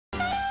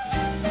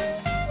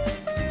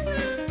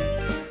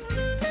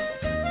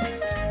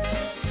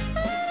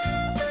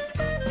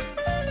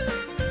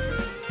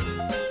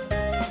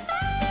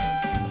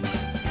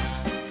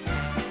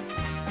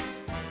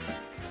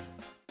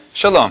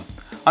Shalom.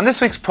 On this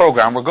week's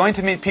program, we're going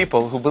to meet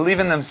people who believe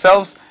in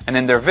themselves and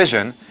in their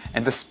vision,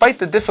 and despite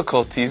the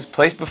difficulties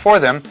placed before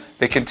them,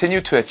 they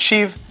continue to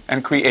achieve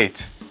and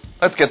create.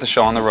 Let's get the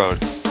show on the road.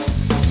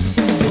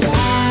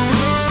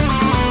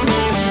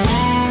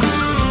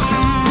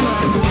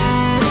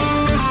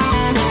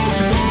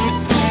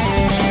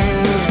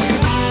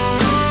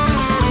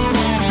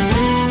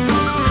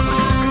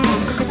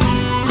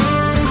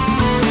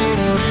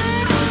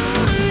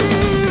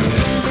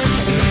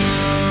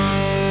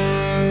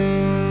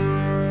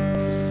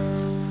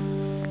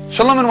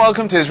 Shalom and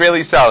welcome to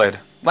Israeli Salad.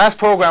 Last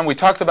program we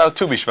talked about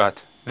Tu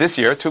B'Shvat. This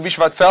year, Tu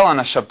B'Shvat fell on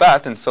a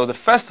Shabbat, and so the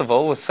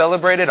festival was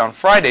celebrated on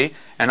Friday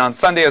and on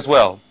Sunday as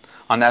well.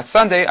 On that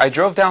Sunday, I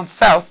drove down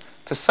south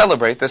to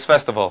celebrate this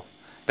festival.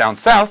 Down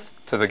south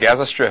to the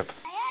Gaza Strip.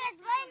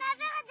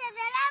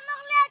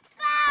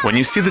 When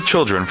you see the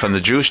children from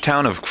the Jewish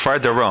town of Kfar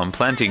Darom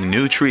planting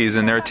new trees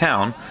in their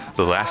town,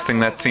 the last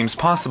thing that seems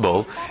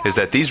possible is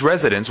that these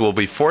residents will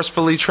be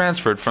forcefully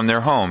transferred from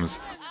their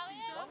homes.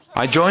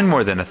 I joined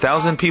more than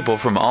 1,000 people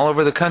from all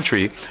over the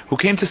country who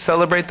came to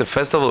celebrate the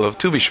festival of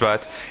Tu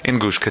B'Shvat in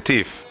Gush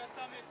Katif.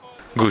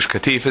 Gush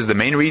Katif is the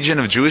main region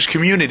of Jewish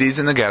communities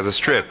in the Gaza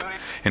Strip.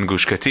 In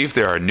Gush Katif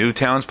there are new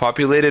towns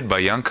populated by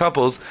young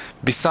couples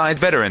beside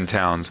veteran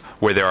towns,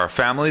 where there are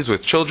families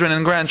with children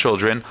and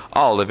grandchildren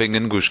all living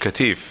in Gush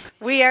Katif.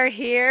 We are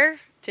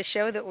here to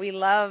show that we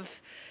love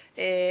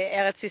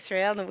Arutz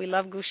Yisrael, and we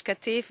love Gush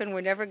Katif, and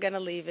we're never going to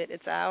leave it.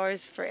 It's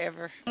ours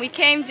forever. We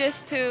came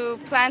just to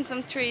plant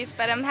some trees,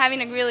 but I'm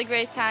having a really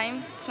great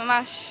time. It's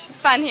mamash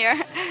fun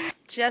here.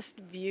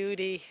 Just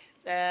beauty.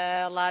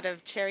 A lot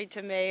of cherry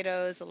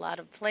tomatoes, a lot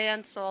of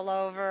plants all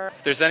over.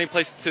 If there's any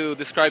place to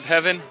describe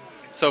heaven,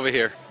 it's over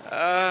here.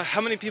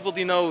 How many people do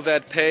you know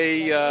that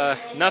pay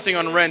nothing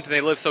on rent and they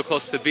live so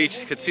close to the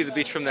beach? You could see the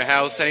beach from their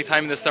house.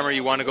 Anytime in the summer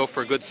you want to go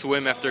for a good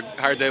swim after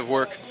a hard day of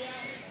work,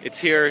 it's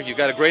here. You've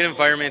got a great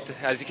environment.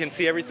 As you can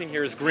see, everything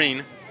here is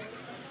green.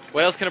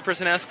 What else can a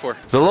person ask for?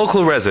 The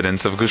local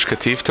residents of Gush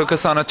Katif took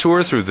us on a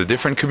tour through the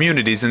different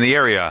communities in the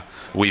area.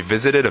 We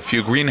visited a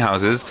few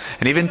greenhouses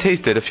and even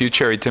tasted a few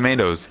cherry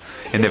tomatoes.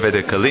 In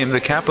Neve Kalim,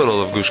 the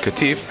capital of Gush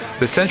Katif,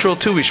 the central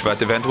Tu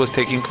B'Shvat event was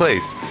taking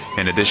place.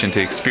 In addition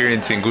to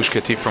experiencing Gush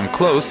Katif from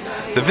close,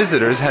 the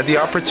visitors had the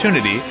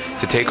opportunity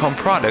to take home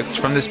products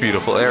from this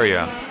beautiful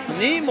area.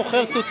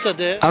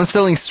 I'm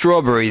selling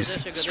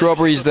strawberries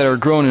that are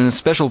grown in a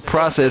special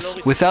process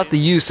without the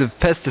use of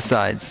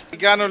pesticides.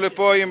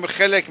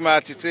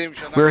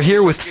 We're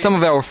here with some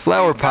of our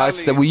flower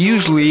pots that we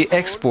usually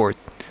export.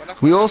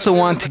 We also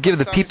want to give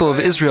the people of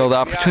Israel the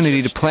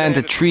opportunity to plant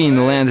a tree in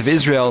the land of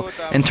Israel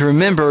and to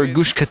remember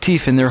Gush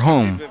Katif in their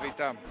home.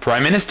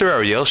 Prime Minister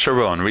Ariel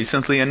Sharon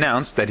recently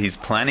announced that he's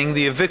planning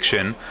the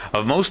eviction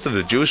of most of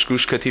the Jewish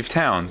Gush Katif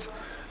towns.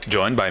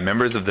 Joined by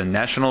members of the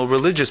National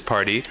Religious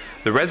Party,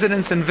 the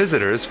residents and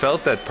visitors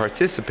felt that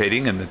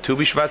participating in the Tu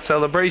B'Shvat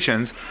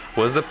celebrations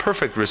was the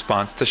perfect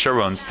response to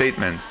Sharon's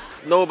statements.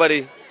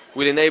 Nobody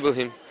will enable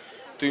him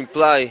to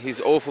imply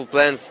his awful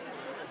plans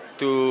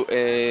to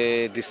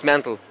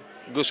dismantle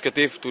Gush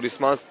Katif, to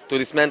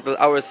dismantle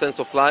our sense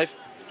of life.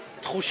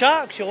 It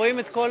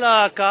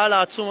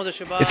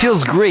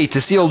feels great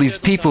to see all these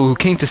people who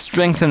came to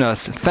strengthen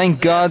us. Thank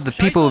God the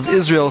people of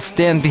Israel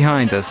stand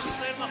behind us.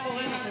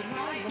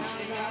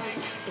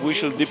 We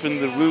shall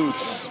deepen the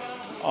roots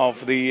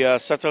of the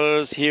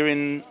settlers here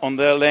on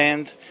their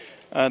land.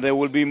 There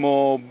will be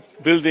more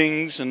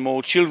buildings and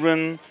more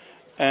children,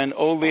 and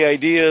all the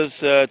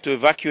ideas to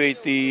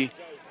evacuate the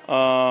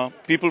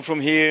people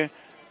from here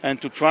and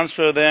to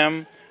transfer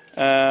them.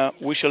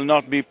 We shall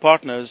not be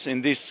partners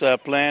in this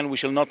plan. We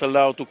shall not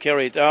allow to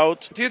carry it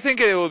out. Do you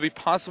think it will be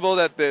possible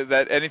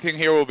that anything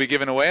here will be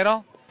given away at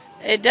all?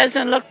 It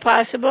doesn't look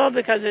possible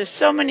because there's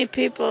so many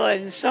people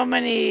and so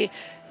many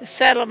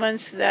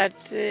settlements that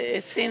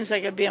it seems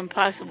like it'd be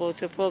impossible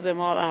to pull them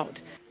all out.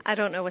 I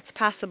don't know what's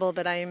possible,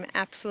 but I am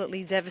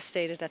absolutely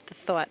devastated at the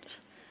thought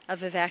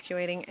of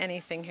evacuating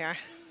anything here.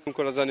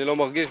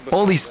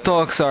 All these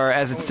talks are,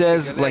 as it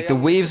says, like the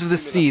waves of the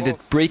sea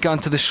that break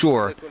onto the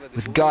shore.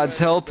 With God's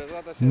help,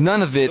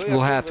 none of it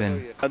will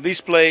happen.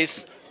 This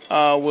place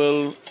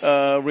will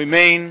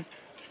remain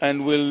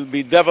and will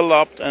be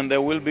developed, and there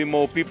will be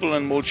more people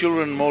and more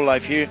children and more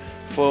life here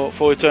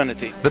for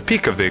eternity. The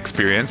peak of the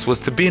experience was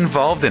to be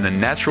involved in a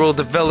natural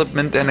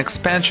development and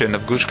expansion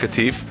of Gush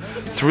Katif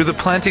through the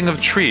planting of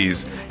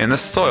trees in the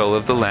soil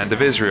of the land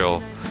of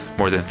Israel.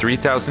 More than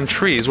 3,000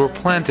 trees were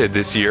planted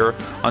this year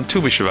on Tu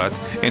B'Shvat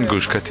in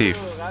Gush Katif.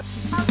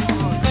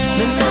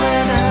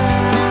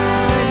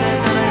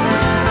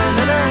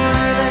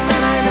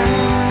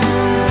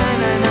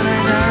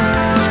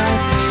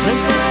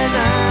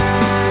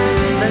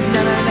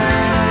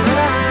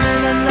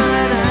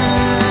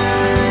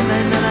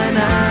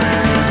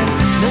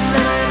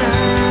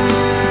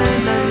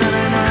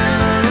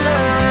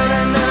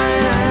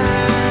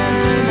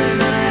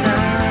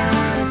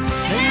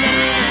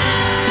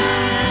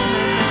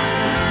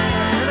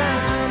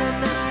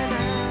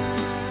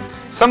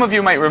 Some of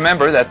you might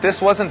remember that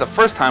this wasn't the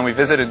first time we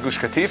visited Gush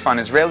Katif. On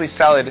Israeli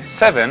Salad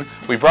 7,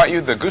 we brought you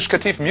the Gush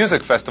Katif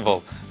Music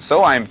Festival.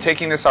 So I'm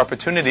taking this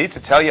opportunity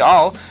to tell you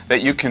all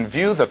that you can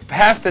view the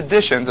past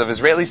editions of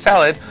Israeli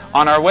Salad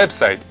on our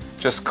website.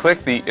 Just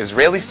click the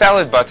Israeli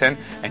Salad button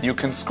and you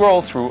can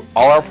scroll through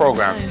all our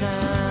programs.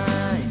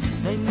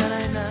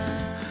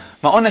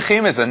 Ma'on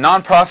Nechim is a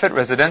non-profit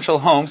residential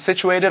home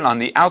situated on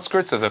the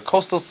outskirts of the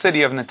coastal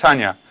city of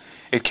Netanya.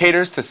 It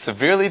caters to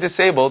severely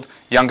disabled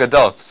young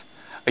adults.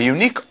 A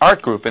unique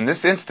art group in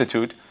this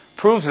institute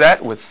proves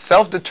that with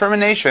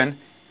self-determination,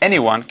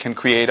 anyone can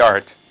create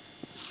art.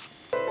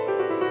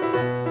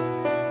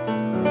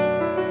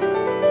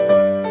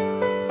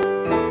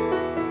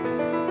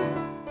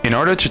 In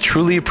order to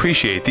truly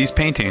appreciate these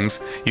paintings,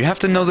 you have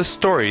to know the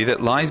story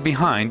that lies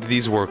behind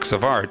these works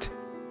of art.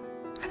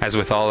 As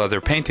with all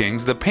other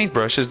paintings, the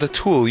paintbrush is the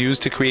tool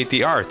used to create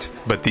the art,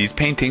 but these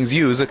paintings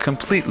use a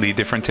completely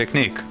different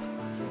technique.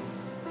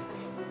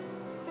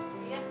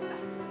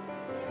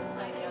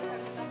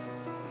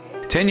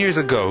 Ten years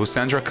ago,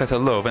 Sandra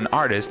Katalov, an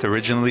artist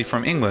originally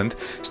from England,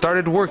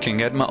 started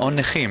working at Ma'on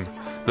Nechim,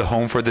 the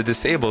home for the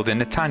disabled in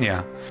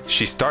Netanya.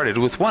 She started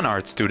with one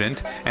art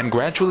student and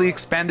gradually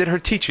expanded her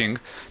teaching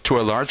to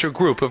a larger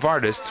group of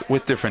artists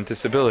with different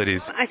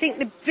disabilities. I think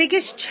the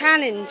biggest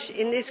challenge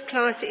in this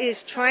class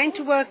is trying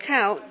to work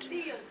out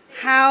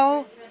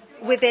how,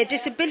 with their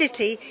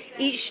disability,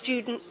 each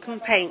student can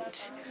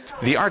paint.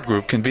 The art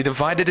group can be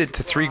divided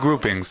into three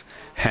groupings: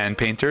 hand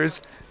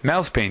painters,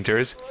 mouth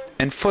painters,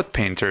 and foot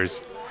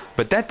painters.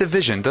 But that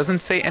division doesn't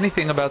say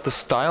anything about the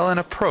style and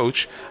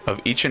approach of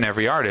each and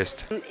every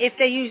artist. If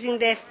they're using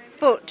their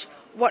foot,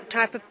 what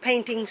type of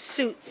painting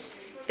suits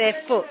their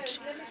foot?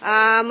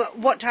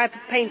 What type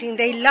of painting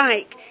they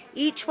like?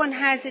 Each one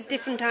has a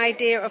different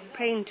idea of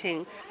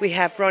painting. We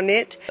have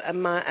Ronit, a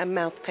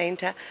mouth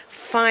painter,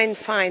 fine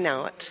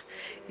art.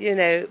 You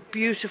know,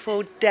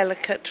 beautiful,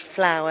 delicate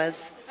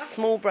flowers,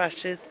 small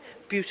brushes,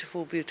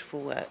 beautiful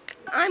work.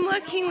 I'm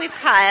working with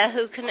Chaya,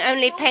 who can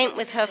only paint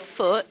with her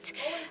foot.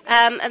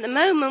 At the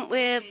moment,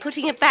 we're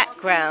putting a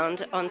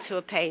background onto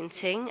a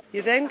painting.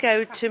 You then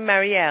go to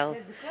Marielle,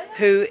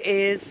 who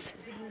is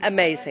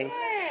amazing.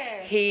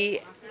 He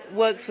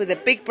works with a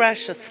big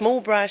brush, a small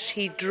brush,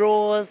 he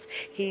draws,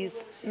 he's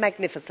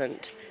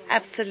magnificent,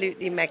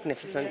 absolutely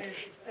magnificent.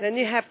 Then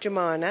you have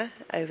Jemana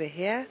over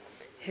here,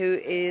 who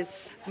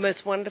is the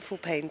most wonderful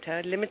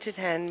painter, limited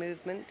hand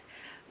movement,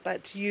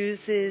 but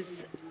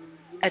uses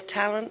a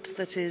talent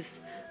that is,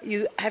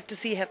 you have to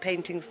see her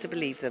paintings to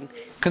believe them.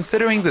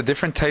 Considering the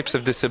different types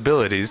of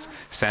disabilities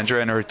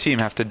Sandra and her team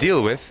have to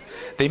deal with,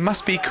 they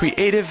must be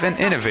creative and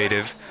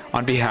innovative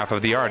on behalf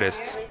of the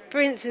artists.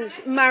 For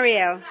instance,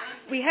 Marielle,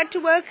 we had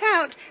to work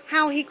out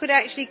how he could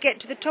actually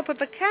get to the top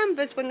of a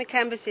canvas when the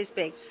canvas is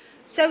big.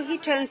 So he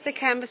turns the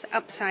canvas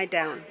upside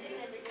down.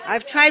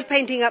 I've tried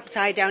painting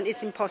upside down,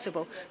 it's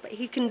impossible, but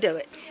he can do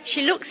it.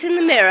 She looks in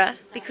the mirror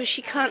because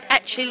she can't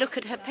actually look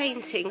at her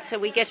painting, so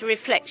we get a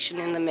reflection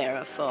in the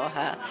mirror for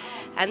her,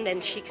 and then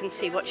she can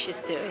see what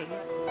she's doing.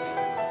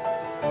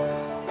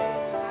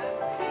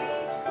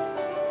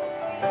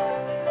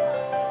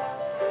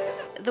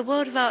 The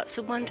world of art's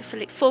a wonderful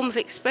form of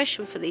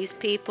expression for these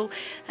people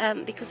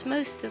because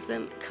most of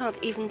them can't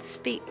even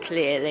speak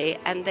clearly,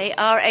 and they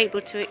are able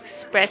to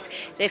express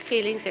their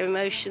feelings, their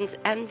emotions,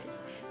 and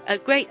a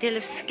great deal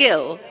of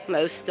skill,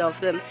 most of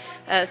them,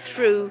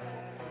 through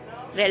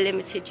their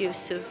limited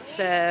use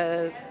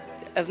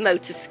of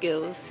motor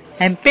skills.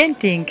 I'm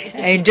painting.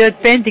 I enjoy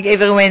painting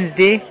every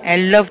Wednesday. I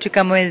love to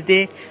come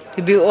Wednesday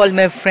to be all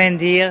my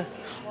friends here,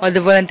 all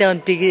the volunteer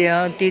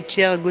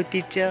teacher, good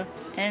teacher.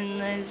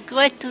 And it's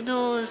great to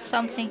do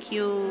something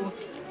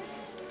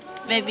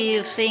maybe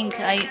you think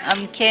I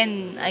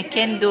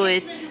can do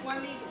it.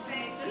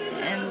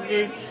 And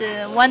it's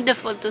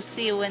wonderful to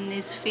see when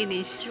it's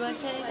finished.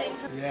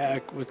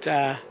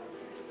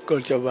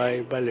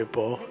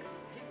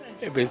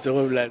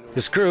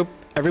 This group,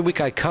 every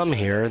week I come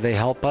here, they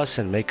help us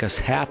and make us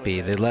happy.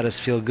 They let us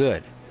feel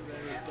good.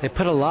 They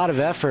put a lot of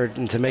effort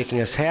into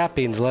making us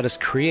happy and to let us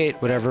create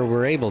whatever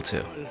we're able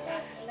to.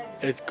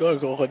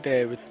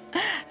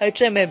 I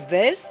try my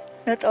best.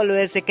 Not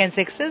always I can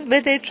success,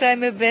 but I try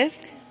my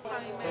best.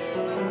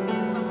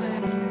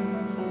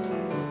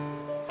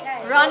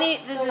 Ronnie,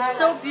 this is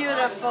so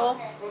beautiful.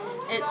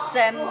 It's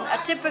a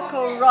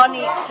typical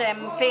Ronnie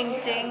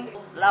painting.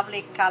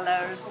 Lovely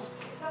colors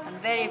and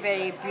very,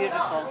 very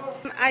beautiful.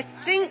 I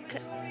think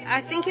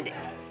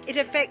it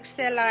affects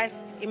their life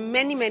in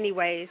many, many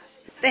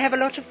ways. They have a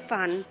lot of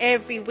fun.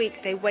 Every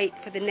week they wait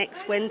for the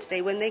next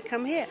Wednesday when they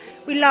come here.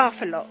 We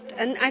laugh a lot,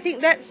 and I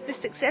think that's the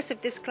success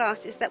of this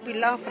class, is that we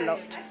laugh a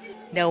lot.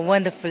 They're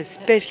wonderful,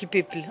 special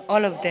people,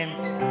 all of them.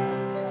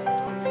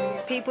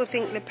 People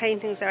think the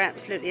paintings are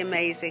absolutely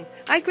amazing.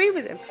 I agree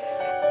with them.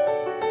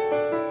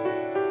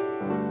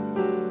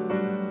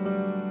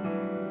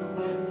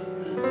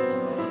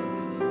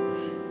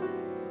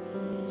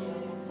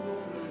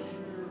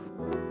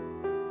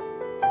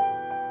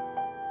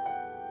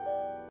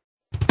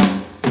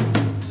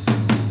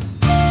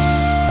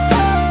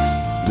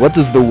 What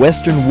does the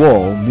Western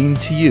Wall mean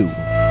to you?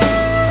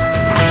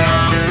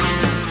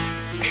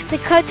 The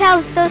kotel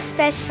is so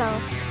special.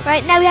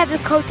 Right now we have the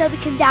kotel, we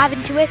can dive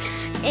into it.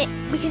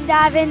 We can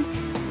dive in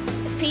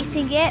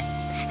facing it.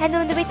 And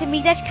then when the Beit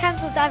HaMikdash comes,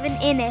 we'll dive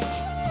in it.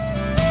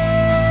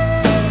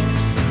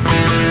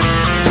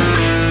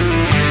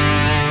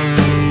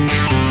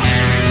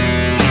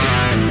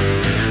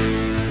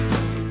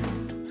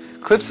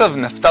 Clips of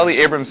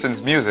Naftali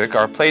Abramson's music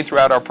are played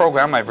throughout our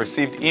program. I've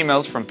received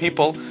emails from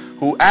people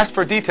who asked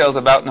for details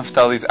about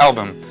Naftali's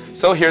album.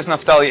 So here's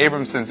Naftali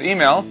Abramson's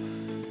email,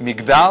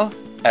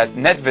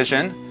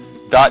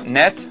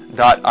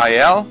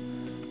 migdal@netvision.net.il.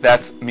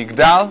 That's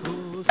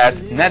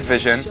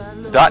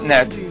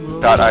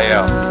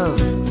migdal@netvision.net.il.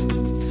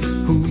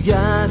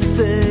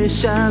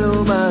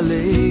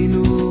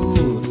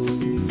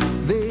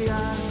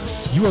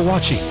 You are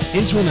watching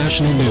Israel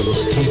National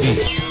News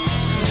TV.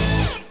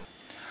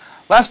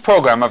 Last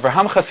program,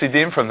 Avraham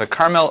Hasidim from the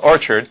Carmel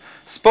Orchard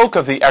spoke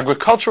of the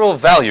agricultural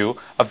value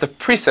of the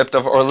precept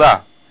of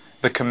Orlah.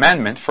 The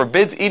commandment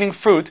forbids eating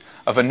fruit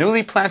of a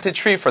newly planted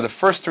tree for the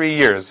first 3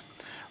 years.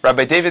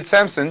 Rabbi David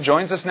Samson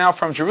joins us now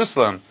from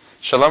Jerusalem.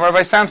 Shalom,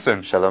 Rabbi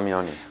Samson. Shalom,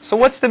 Yoni. So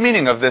what's the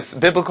meaning of this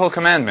biblical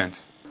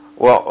commandment?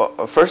 Well,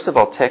 first of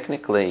all,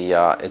 technically,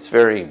 it's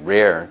very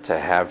rare to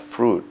have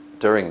fruit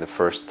during the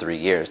first 3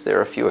 years. There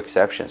are a few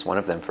exceptions. One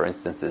of them, for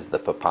instance, is the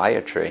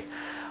papaya tree,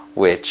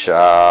 which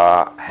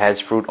has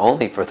fruit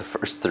only for the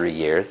first 3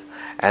 years,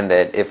 and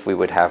that if we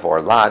would have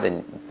Orlah,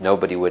 then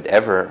nobody would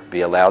ever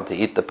be allowed to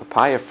eat the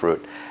papaya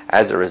fruit.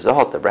 As a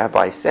result, the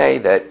rabbis say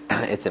that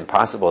it's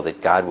impossible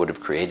that God would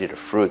have created a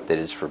fruit that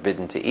is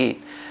forbidden to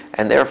eat,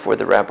 and therefore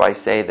the rabbis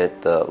say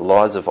that the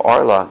laws of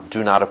Orlah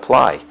do not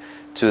apply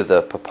to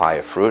the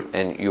papaya fruit,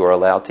 and you are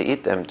allowed to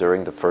eat them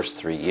during the first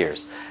 3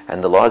 years.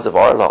 And the laws of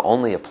Orlah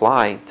only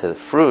apply to the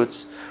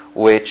fruits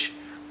which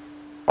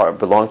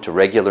belong to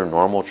regular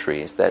normal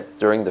trees, that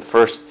during the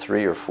first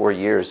 3 or 4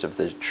 years of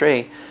the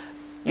tree,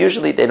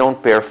 usually they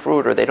don't bear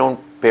fruit, or they don't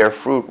bear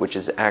fruit which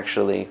is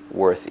actually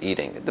worth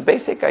eating. The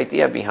basic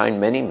idea behind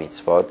many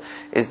mitzvot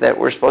is that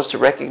we're supposed to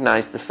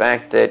recognize the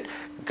fact that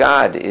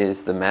God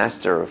is the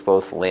master of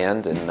both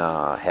land and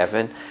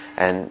heaven,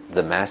 and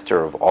the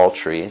master of all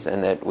trees,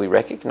 and that we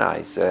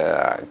recognize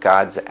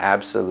God's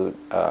absolute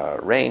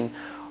reign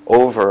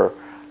over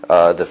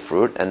the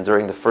fruit. And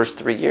during the first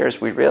 3 years,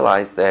 we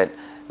realize that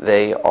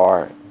they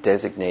are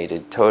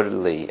designated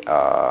totally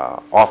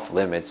off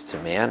limits to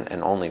man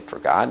and only for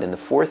God. In the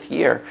 4th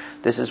year,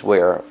 this is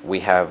where we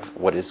have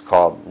what is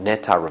called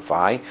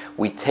netaravai.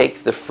 We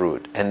take the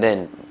fruit and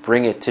then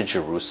bring it to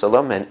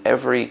Jerusalem, and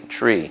every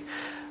tree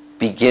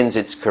begins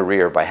its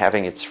career by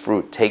having its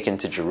fruit taken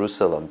to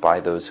Jerusalem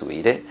by those who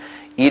eat it,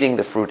 eating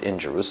the fruit in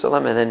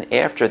Jerusalem, and then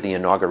after the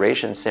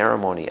inauguration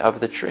ceremony of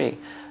the tree,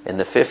 in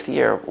the 5th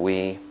year,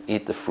 we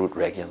eat the fruit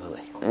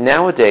regularly.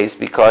 Nowadays,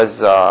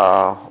 because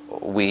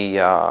we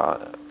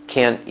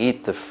can't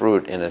eat the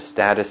fruit in a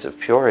status of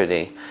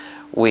purity,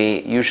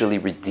 we usually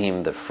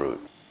redeem the fruit.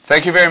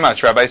 Thank you very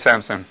much, Rabbi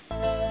Samson.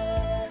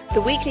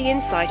 The Weekly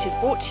Insight is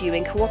brought to you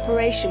in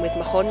cooperation with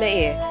Machon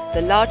Meir,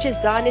 the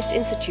largest Zionist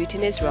institute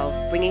in Israel,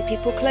 bringing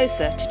people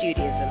closer to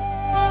Judaism.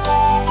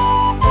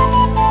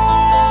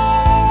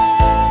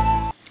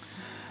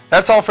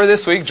 That's all for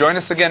this week. Join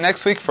us again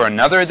next week for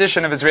another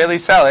edition of Israeli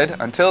Salad.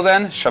 Until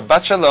then,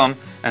 Shabbat Shalom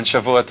and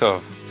Shavua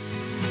Tov.